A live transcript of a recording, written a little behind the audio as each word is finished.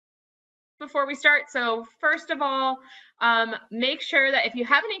before we start. So first of all, make sure that if you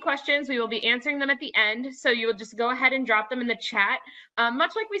have any questions, we will be answering them at the end. So you will just go ahead and drop them in the chat.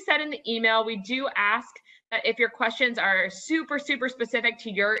 Much like we said in the email, we do ask that if your questions are super specific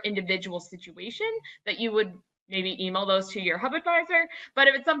to your individual situation, that you would maybe email those to your hub advisor. But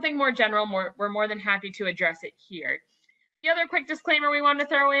if it's something more general, we're more than happy to address it here. The other quick disclaimer we want to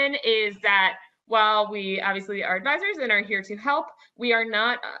throw in is that while we obviously are advisors and are here to help, we are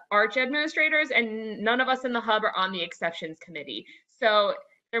not ARCH administrators, and none of us in the hub are on the exceptions committee. So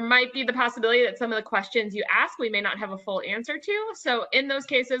there might be the possibility that some of the questions you ask, we may not have a full answer to. So in those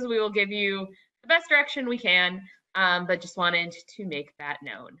cases, we will give you the best direction we can, but just wanted to make that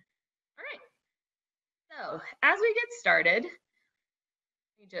known. All right. So as we get started, let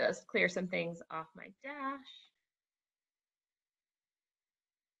me just clear some things off my dash.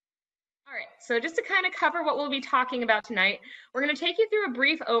 All right, so just to kind of cover what we'll be talking about tonight, we're going to take you through a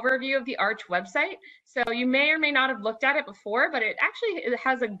brief overview of the ARCH website. So you may or may not have looked at it before, but it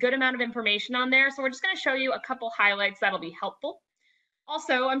has a good amount of information on there. So we're just going to show you a couple highlights that'll be helpful.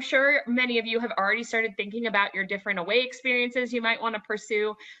 Also, I'm sure many of you have already started thinking about your different away experiences you might want to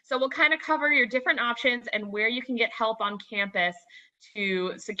pursue. So we'll kind of cover your different options and where you can get help on campus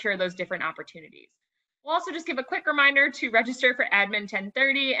to secure those different opportunities. We'll also just give a quick reminder to register for Admin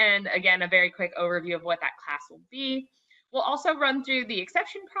 1030, and again, a very quick overview of what that class will be. We'll also run through the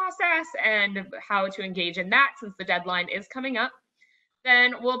exception process and how to engage in that since the deadline is coming up.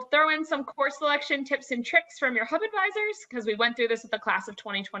 Then we'll throw in some course selection tips and tricks from your hub advisors because we went through this with the class of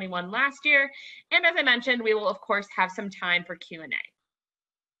 2021 last year. And as I mentioned, we will of course have some time for Q&A. All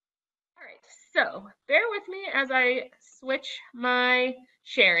right, so bear with me as I switch my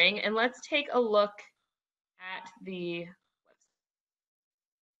sharing and let's take a look at the website.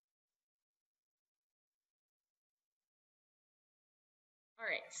 All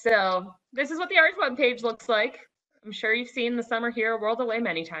right, so this is what the ARCH webpage looks like. I'm sure you've seen the Summer Hero World Away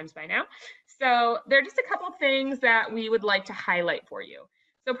many times by now. So there are just a couple things that we would like to highlight for you.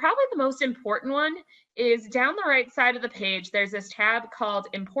 So probably the most important one is down the right side of the page, there's this tab called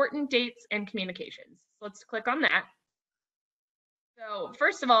Important Dates and Communications. Let's click on that. So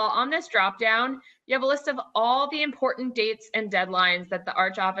first of all, on this dropdown, you have a list of all the important dates and deadlines that the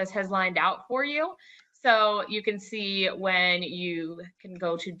ARCH office has lined out for you. So you can see when you can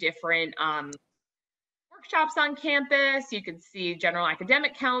go to different workshops on campus. You can see general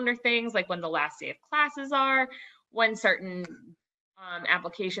academic calendar things like when the last day of classes are, when certain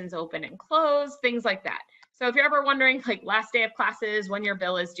applications open and close, things like that. So if you're ever wondering like last day of classes, when your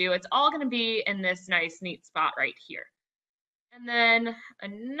bill is due, it's all going to be in this nice, neat spot right here. And then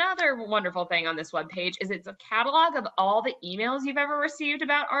another wonderful thing on this webpage is it's a catalog of all the emails you've ever received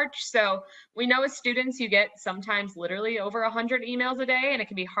about ARCH. So we know as students, you get sometimes literally over 100 emails a day, and it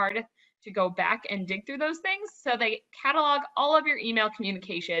can be hard to go back and dig through those things. So they catalog all of your email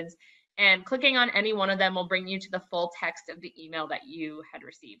communications, and clicking on any one of them will bring you to the full text of the email that you had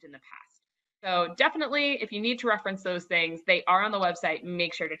received in the past. So definitely, if you need to reference those things, they are on the website.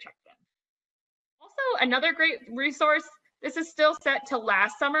 Make sure to check them. Also, another great resource, this is still set to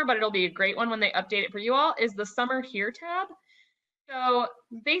last summer, but it'll be a great one when they update it for you all, is the Summer Here tab. So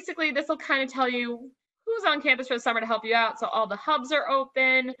basically, this will kind of tell you who's on campus for the summer to help you out. So all the hubs are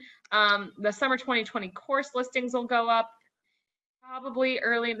open. The summer 2020 course listings will go up probably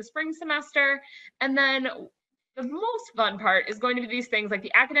early in the spring semester. And then the most fun part is going to be these things like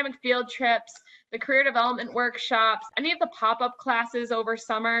the academic field trips, the career development workshops, any of the pop-up classes over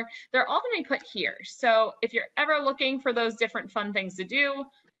summer. They're all going to be put here. So if you're ever looking for those different fun things to do,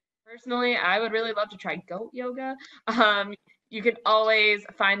 personally, I would really love to try goat yoga. You can always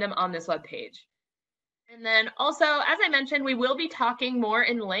find them on this webpage. And then also, as I mentioned, we will be talking more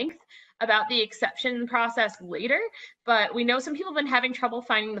in length about the exception process later, but we know some people have been having trouble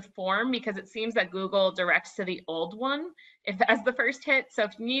finding the form because it seems that Google directs to the old one as the first hit. So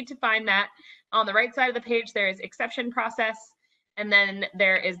if you need to find that, on the right side of the page, there is exception process, and then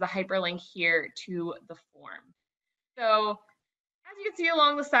there is the hyperlink here to the form. So as you can see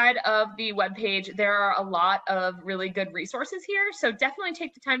along the side of the webpage, there are a lot of really good resources here. So definitely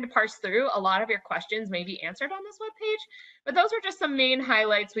take the time to parse through. A lot of your questions may be answered on this webpage, but those are just some main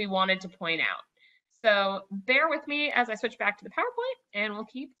highlights we wanted to point out. So bear with me as I switch back to the PowerPoint, and we'll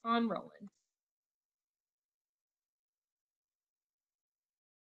keep on rolling.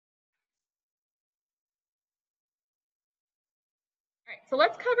 All right, so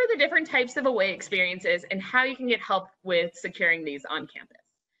let's cover the different types of away experiences and how you can get help with securing these on campus.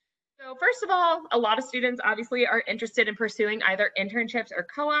 So first of all, a lot of students obviously are interested in pursuing either internships or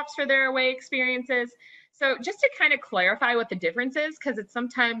co-ops for their away experiences. So just to kind of clarify what the difference is, because it's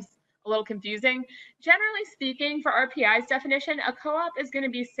sometimes a little confusing. Generally speaking, for RPI's definition, a co-op is going to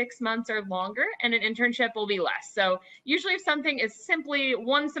be 6 months or longer, and an internship will be less. So usually if something is simply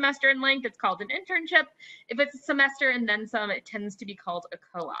 1 semester in length, it's called an internship. If it's a semester and then some, it tends to be called a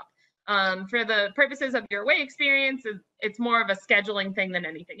co-op. For the purposes of your away experience, it's more of a scheduling thing than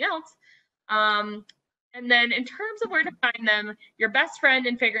anything else. And then in terms of where to find them, your best friend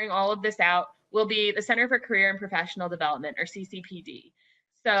in figuring all of this out will be the Center for Career and Professional Development, or CCPD.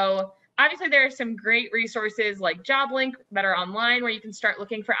 So obviously there are some great resources like JobLink that are online where you can start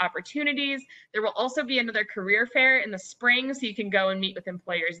looking for opportunities. There will also be another career fair in the spring, so you can go and meet with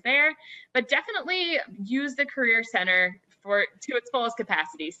employers there. But definitely use the Career Center to its fullest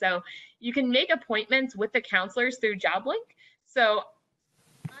capacity. So you can make appointments with the counselors through JobLink. So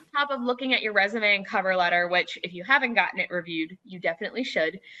on top of looking at your resume and cover letter, which if you haven't gotten it reviewed, you definitely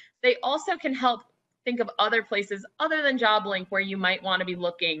should, they also can help think of other places other than JobLink where you might want to be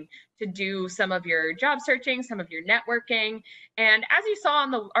looking to do some of your job searching, some of your networking. And as you saw on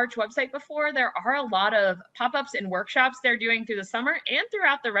the Arch website before, there are a lot of pop-ups and workshops they're doing through the summer and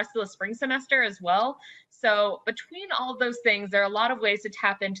throughout the rest of the spring semester as well. So between all of those things, there are a lot of ways to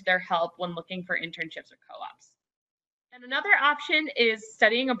tap into their help when looking for internships or co-ops. And another option is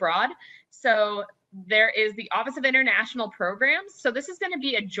studying abroad. So there is the Office of International Programs. So this is going to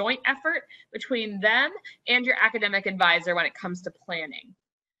be a joint effort between them and your academic advisor when it comes to planning.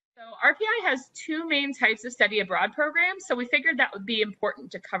 So RPI has two main types of study abroad programs. So we figured that would be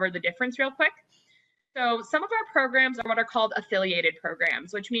important to cover the difference real quick. So some of our programs are what are called affiliated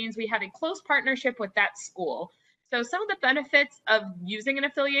programs, which means we have a close partnership with that school. So some of the benefits of using an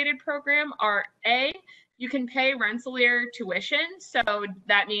affiliated program are A, you can pay Rensselaer tuition. So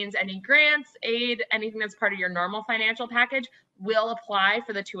that means any grants, aid, anything that's part of your normal financial package will apply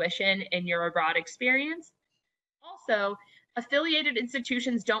for the tuition in your abroad experience. Also, affiliated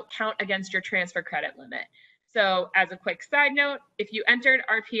institutions don't count against your transfer credit limit. So as a quick side note, if you entered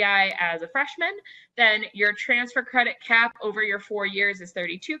RPI as a freshman, then your transfer credit cap over your 4 years is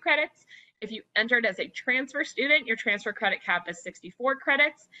 32 credits. If you entered as a transfer student, your transfer credit cap is 64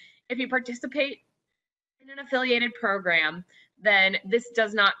 credits. If you participate in an affiliated program, then this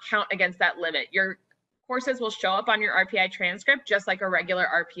does not count against that limit. Your courses will show up on your RPI transcript just like a regular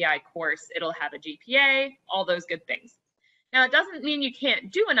RPI course. It'll have a GPA, all those good things. Now, it doesn't mean you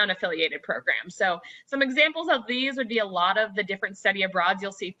can't do an unaffiliated program. So some examples of these would be a lot of the different study abroads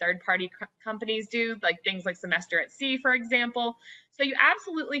you'll see third-party companies do, like things like Semester at Sea, for example. So you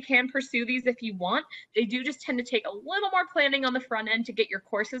absolutely can pursue these if you want. They do just tend to take a little more planning on the front end to get your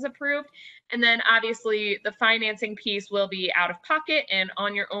courses approved. And then obviously the financing piece will be out of pocket and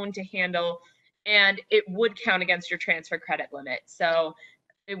on your own to handle, and it would count against your transfer credit limit. So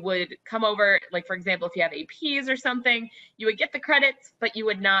it would come over, like, for example, if you have APs or something, you would get the credits, but you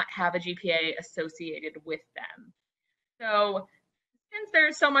would not have a GPA associated with them. So since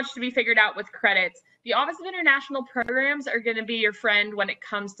there's so much to be figured out with credits, the Office of International Programs are going to be your friend when it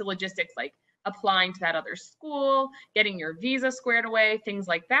comes to logistics, like applying to that other school, getting your visa squared away, things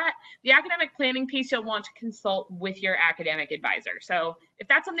like that. The academic planning piece, you'll want to consult with your academic advisor. So if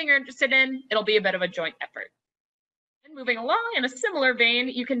that's something you're interested in, it'll be a bit of a joint effort. And moving along in a similar vein,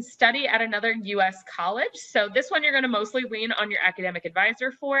 you can study at another US college. So this one you're going to mostly lean on your academic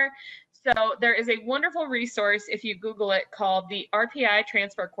advisor for. So there is a wonderful resource if you Google it called the RPI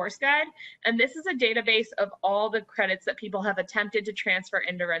Transfer Course Guide. And this is a database of all the credits that people have attempted to transfer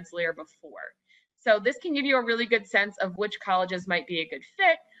into Rensselaer before. So this can give you a really good sense of which colleges might be a good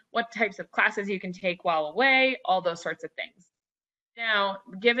fit, what types of classes you can take while away, all those sorts of things. Now,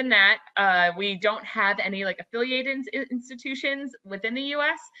 given that we don't have any like affiliated institutions within the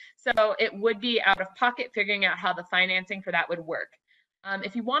US, so it would be out of pocket figuring out how the financing for that would work.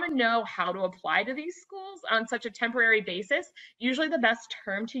 If you want to know how to apply to these schools on such a temporary basis, usually the best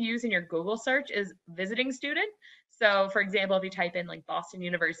term to use in your Google search is visiting student. So for example, if you type in like Boston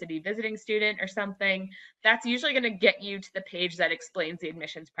University visiting student or something, that's usually going to get you to the page that explains the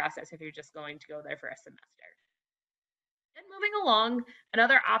admissions process if you're just going to go there for a semester. And moving along,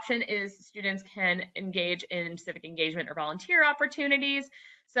 another option is students can engage in civic engagement or volunteer opportunities.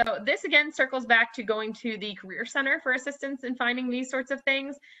 So this again circles back to going to the Career Center for assistance in finding these sorts of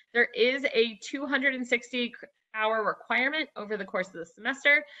things. There is a 260-hour requirement over the course of the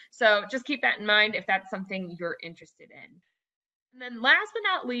semester. So just keep that in mind if that's something you're interested in. And then last but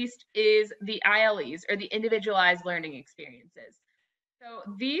not least is the ILEs, or the individualized learning experiences.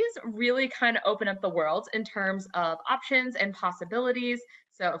 So these really kind of open up the world in terms of options and possibilities.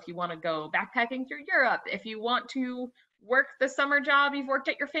 So if you want to go backpacking through Europe, if you want to work the summer job you've worked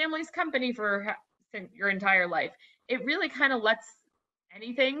at your family's company for your entire life, it really kind of lets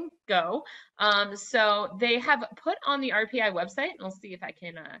anything, go. So they have put on the RPI website, and I'll see if I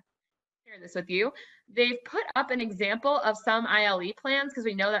can share this with you. They've put up an example of some ILE plans because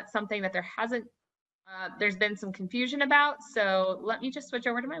we know that's something that there's been some confusion about. So let me just switch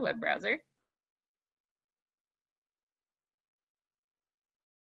over to my web browser.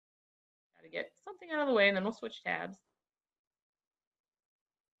 Got to get something out of the way, and then we'll switch tabs.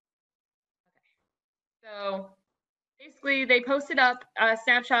 Okay. So basically, they posted up a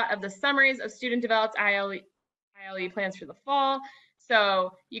snapshot of the summaries of student-developed ILE plans for the fall.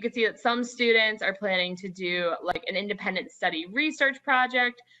 So you can see that some students are planning to do like an independent study research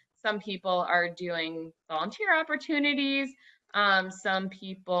project. Some people are doing volunteer opportunities. Some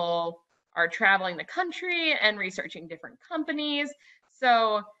people are traveling the country and researching different companies.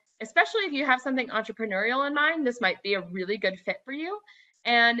 So especially if you have something entrepreneurial in mind, this might be a really good fit for you.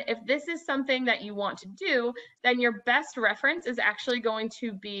 And if this is something that you want to do, then your best reference is actually going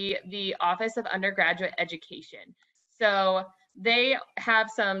to be the Office of Undergraduate Education. So they have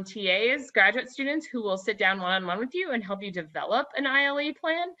some TAs, graduate students, who will sit down one-on-one with you and help you develop an ILE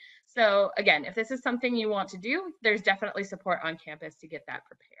plan. So again, if this is something you want to do, there's definitely support on campus to get that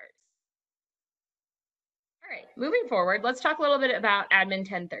prepared. All right, moving forward, let's talk a little bit about Admin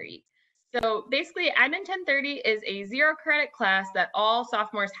 1030. So basically, Admin 1030 is a 0-credit class that all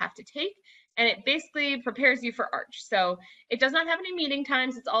sophomores have to take, and it basically prepares you for Arch. So it does not have any meeting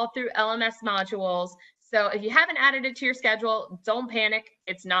times. It's all through LMS modules. So if you haven't added it to your schedule, don't panic.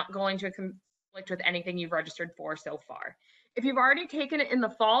 It's not going to conflict with anything you've registered for so far. If you've already taken it in the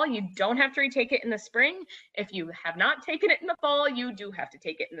fall, you don't have to retake it in the spring. If you have not taken it in the fall, you do have to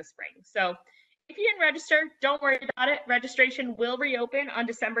take it in the spring. So if you didn't register, don't worry about it. Registration will reopen on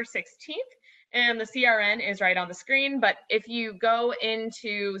December 16th, and the CRN is right on the screen. But if you go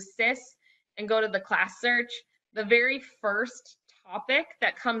into SIS and go to the class search, the very first topic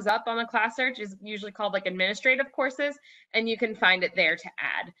that comes up on the class search is usually called like administrative courses, and you can find it there to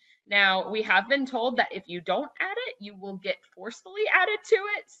add. Now, we have been told that if you don't add it, you will get forcefully added to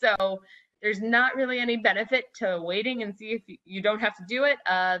it. So there's not really any benefit to waiting and see if you don't have to do it.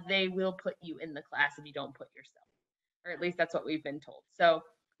 They will put you in the class if you don't put yourself, or at least that's what we've been told. So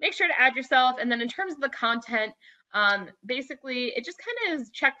make sure to add yourself. And then in terms of the content, basically it just kind of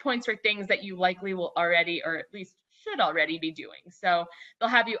is checkpoints for things that you likely will already, or at least should already be doing. So they'll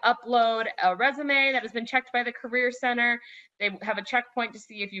have you upload a resume that has been checked by the Career Center. They have a checkpoint to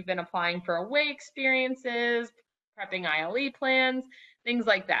see if you've been applying for away experiences, prepping ILE plans, things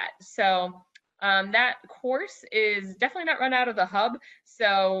like that. So that course is definitely not run out of the hub.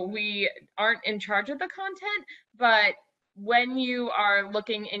 So we aren't in charge of the content, but when you are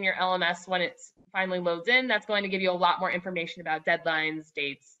looking in your LMS, when it finally loads in, that's going to give you a lot more information about deadlines,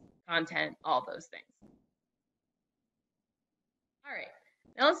 dates, content, all those things. All right,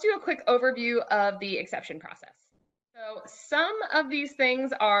 now let's do a quick overview of the exception process. So some of these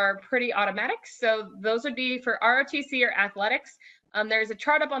things are pretty automatic. So those would be for ROTC or athletics. There's a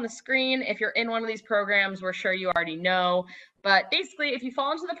chart up on the screen. If you're in one of these programs, we're sure you already know. But basically, if you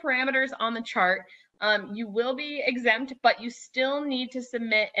fall into the parameters on the chart, you will be exempt, but you still need to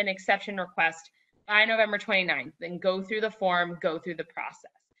submit an exception request by November 29th. Then go through the form, go through the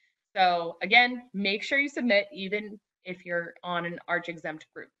process. So again, make sure you submit even if you're on an Arch exempt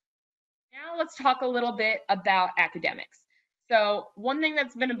group. Now let's talk a little bit about academics. So one thing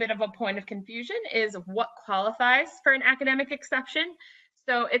that's been a bit of a point of confusion is what qualifies for an academic exception.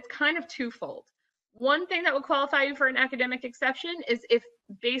 So it's kind of twofold. One thing that would qualify you for an academic exception is if,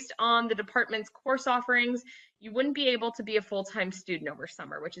 based on the department's course offerings, you wouldn't be able to be a full-time student over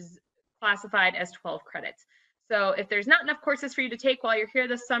summer, which is classified as 12 credits. So if there's not enough courses for you to take while you're here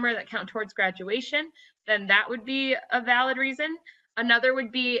this summer that count towards graduation, then that would be a valid reason. Another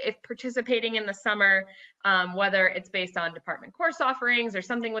would be if participating in the summer, whether it's based on department course offerings or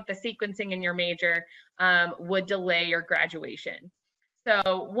something with the sequencing in your major, would delay your graduation.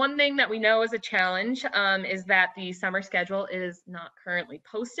 So one thing that we know is a challenge is that the summer schedule is not currently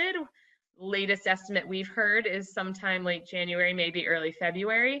posted. Latest estimate we've heard is sometime late January, maybe early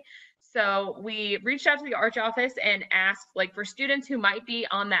February. So we reached out to the Arch office and asked, like, for students who might be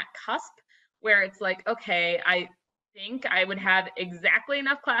on that cusp where it's like, okay, I think I would have exactly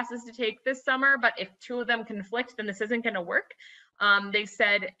enough classes to take this summer, but if two of them conflict, then this isn't going to work. They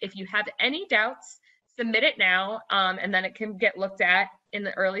said, if you have any doubts, submit it now, and then it can get looked at in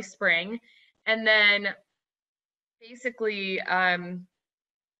the early spring. And then basically,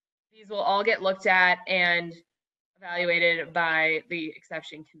 these will all get looked at and evaluated by the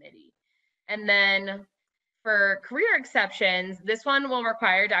exception committee. And then For career exceptions, this one will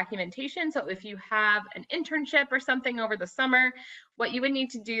require documentation. So if you have an internship or something over the summer, what you would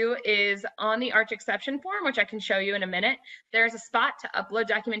need to do is on the Arch exception form, which I can show you in a minute, there's a spot to upload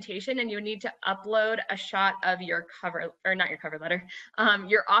documentation, and you would need to upload a shot of your cover, or not your cover letter,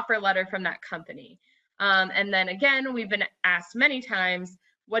 your offer letter from that company. And then again, we've been asked many times,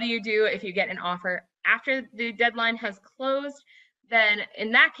 what do you do if you get an offer after the deadline has closed? Then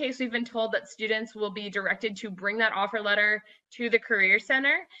in that case, we've been told that students will be directed to bring that offer letter to the Career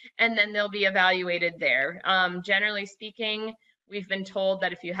Center, and then they'll be evaluated there. Generally speaking, we've been told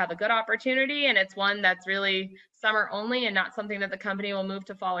that if you have a good opportunity and it's one that's really summer only and not something that the company will move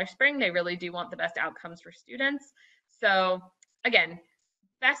to fall or spring, they really do want the best outcomes for students. So again,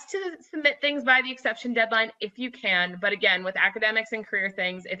 best to submit things by the exception deadline if you can. But again, with academics and career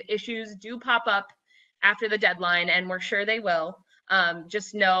things, if issues do pop up after the deadline, and we're sure they will,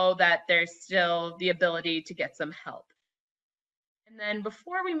 just know that there's still the ability to get some help. And then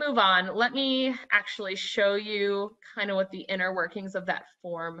before we move on, let me actually show you kind of what the inner workings of that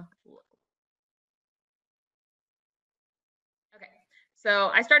form look. Okay,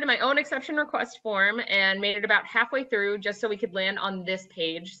 so I started my own exception request form and made it about halfway through just so we could land on this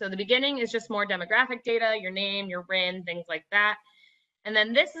page. So the beginning is just more demographic data, your name, your RIN, things like that. And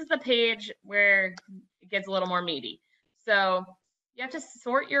then this is the page where it gets a little more meaty. So you have to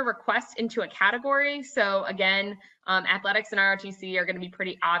sort your request into a category. So again, athletics and ROTC are going to be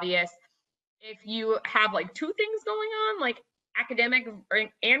pretty obvious. If you have like two things going on, like academic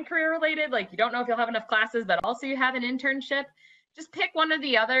and career related, like you don't know if you'll have enough classes, but also you have an internship, just pick one or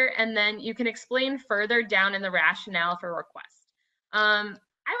the other, and then you can explain further down in the rationale for request. I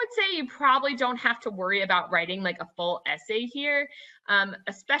would say you probably don't have to worry about writing like a full essay here,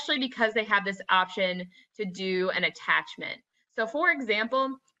 especially because they have this option to do an attachment. So for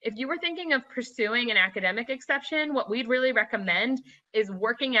example, if you were thinking of pursuing an academic exception, what we'd really recommend is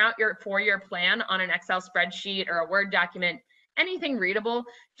working out your 4-year plan on an Excel spreadsheet or a Word document, anything readable,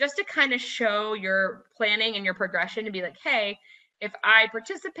 just to kind of show your planning and your progression to be like, hey, if I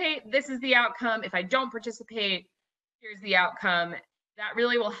participate, this is the outcome. If I don't participate, here's the outcome. That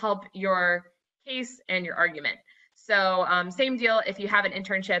really will help your case and your argument. So same deal, if you have an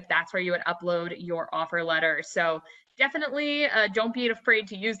internship, that's where you would upload your offer letter. So definitely don't be afraid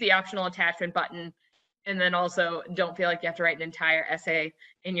to use the optional attachment button. And then also don't feel like you have to write an entire essay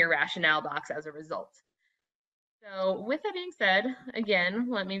in your rationale box as a result. So with that being said, again,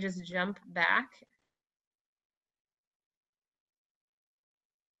 let me just jump back.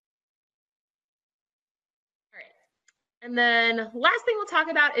 All right. And then last thing we'll talk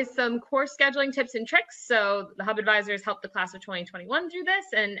about is some course scheduling tips and tricks. So the Hub advisors helped the class of 2021 do this,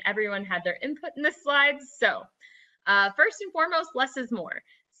 and everyone had their input in this slide. So first and foremost, less is more.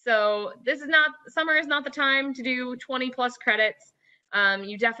 So summer is not the time to do 20 plus credits.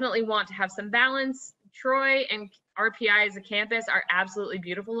 You definitely want to have some balance. Troy and RPI as a campus are absolutely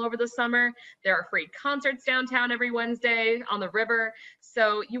beautiful over the summer. There are free concerts downtown every Wednesday on the river.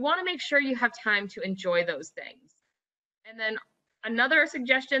 So you want to make sure you have time to enjoy those things. And then another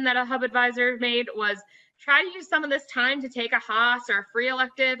suggestion that a Hub advisor made was try to use some of this time to take a Haas or a free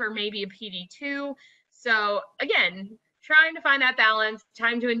elective or maybe a PD2. So again, trying to find that balance,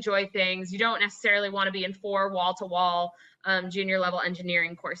 time to enjoy things. You don't necessarily want to be in 4 wall-to-wall junior level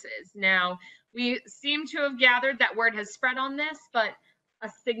engineering courses. Now, we seem to have gathered that word has spread on this, but a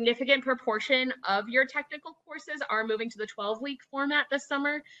significant proportion of your technical courses are moving to the 12-week format this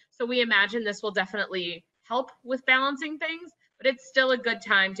summer. So we imagine this will definitely help with balancing things, but it's still a good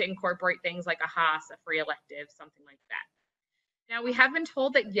time to incorporate things like a Haas, a free elective, something like that. Now, we have been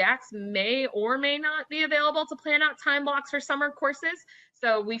told that YACs may or may not be available to plan out time blocks for summer courses.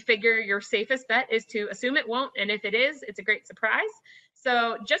 So we figure your safest bet is to assume it won't. And if it is, it's a great surprise.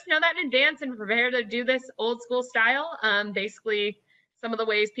 So just know that in advance and prepare to do this old school style. Basically, some of the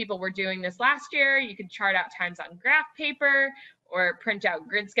ways people were doing this last year, you could chart out times on graph paper or print out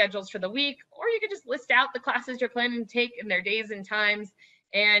grid schedules for the week, or you could just list out the classes you're planning to take and their days and times,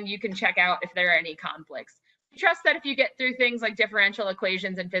 and you can check out if there are any conflicts. Trust that if you get through things like differential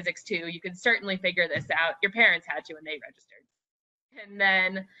equations in physics 2, you can certainly figure this out. Your parents had to when they registered. And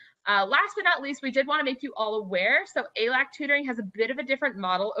then last but not least, we did want to make you all aware. So ALAC tutoring has a bit of a different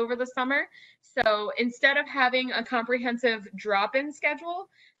model over the summer. So instead of having a comprehensive drop-in schedule,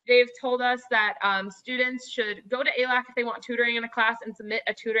 they've told us that students should go to ALAC if they want tutoring in a class and submit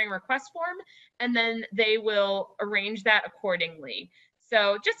a tutoring request form, and then they will arrange that accordingly.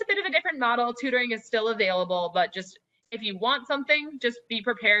 So just a bit of a different model. Tutoring is still available, but just if you want something, just be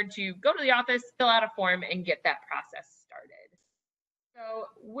prepared to go to the office, fill out a form, and get that process started. So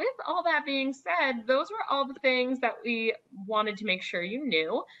with all that being said, those were all the things that we wanted to make sure you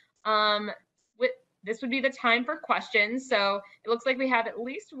knew. With this would be the time for questions. So it looks like we have at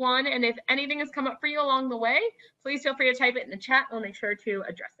least one. And if anything has come up for you along the way, please feel free to type it in the chat. We'll make sure to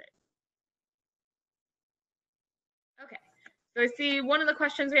address it. Okay. So I see one of the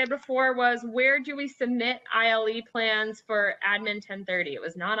questions we had before was, where do we submit ILE plans for admin 1030? It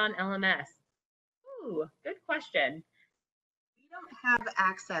was not on LMS. Ooh, good question. We don't have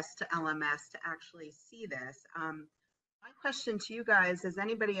access to LMS to actually see this. My question to you guys is,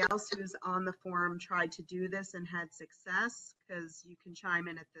 anybody else who's on the forum tried to do this and had success? Because you can chime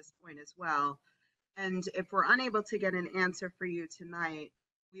in at this point as well. And if we're unable to get an answer for you tonight,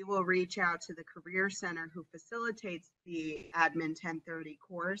 we will reach out to the Career Center who facilitates the Admin 1030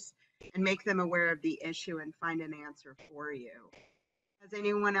 course and make them aware of the issue and find an answer for you. Has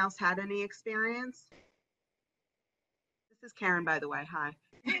anyone else had any experience? This is Karen, by the way. Hi.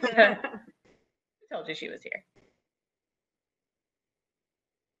 I told you she was here.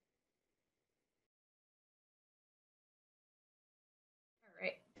 All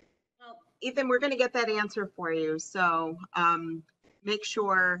right. Well, Ethan, we're going to get that answer for you. So make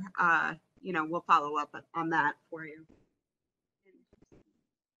sure, we'll follow up on that for you.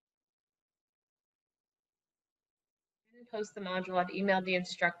 Didn't post the module. I've emailed the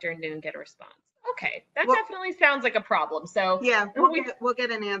instructor and didn't get a response. Okay, that definitely sounds like a problem. So yeah, we'll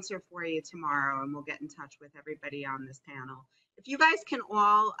get an answer for you tomorrow, and we'll get in touch with everybody on this panel. If you guys can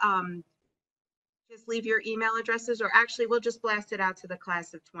all just leave your email addresses, or actually we'll just blast it out to the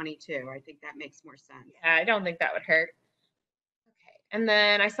class of 22. I think that makes more sense. Yeah, I don't think that would hurt. Okay, and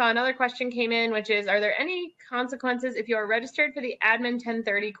then I saw another question came in, which is, are there any consequences if you are registered for the Admin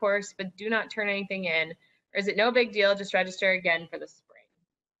 1030 course but do not turn anything in? Or is it no big deal, just register again for the spring?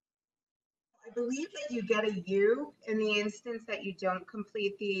 I believe that you get a U in the instance that you don't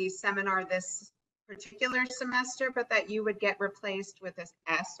complete the seminar this particular semester, but that you would get replaced with an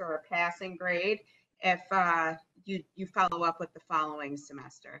S or a passing grade if you follow up with the following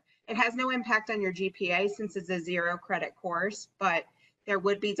semester. It has no impact on your GPA since it's a 0 credit course, but there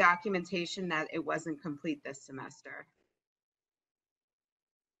would be documentation that it wasn't complete this semester.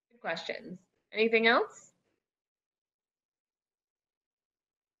 Good questions. Anything else?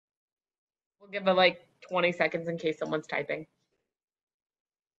 We'll give it like 20 seconds in case someone's typing.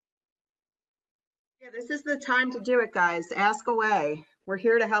 Yeah, this is the time to do it, guys. Ask away. We're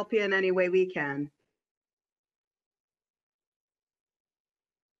here to help you in any way we can.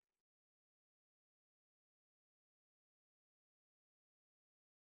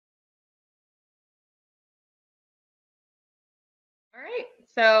 All right,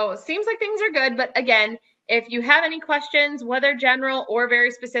 so seems like things are good, but again, if you have any questions, whether general or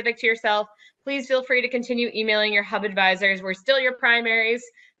very specific to yourself, please feel free to continue emailing your hub advisors. We're still your primaries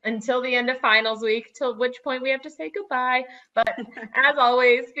until the end of finals week, till which point we have to say goodbye. But as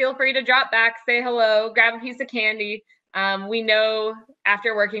always, feel free to drop back, say hello, grab a piece of candy. We know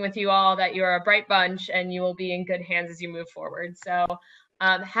after working with you all that you're a bright bunch and you will be in good hands as you move forward. So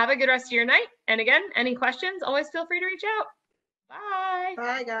have a good rest of your night. And again, any questions, always feel free to reach out. Bye.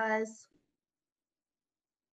 Bye, guys.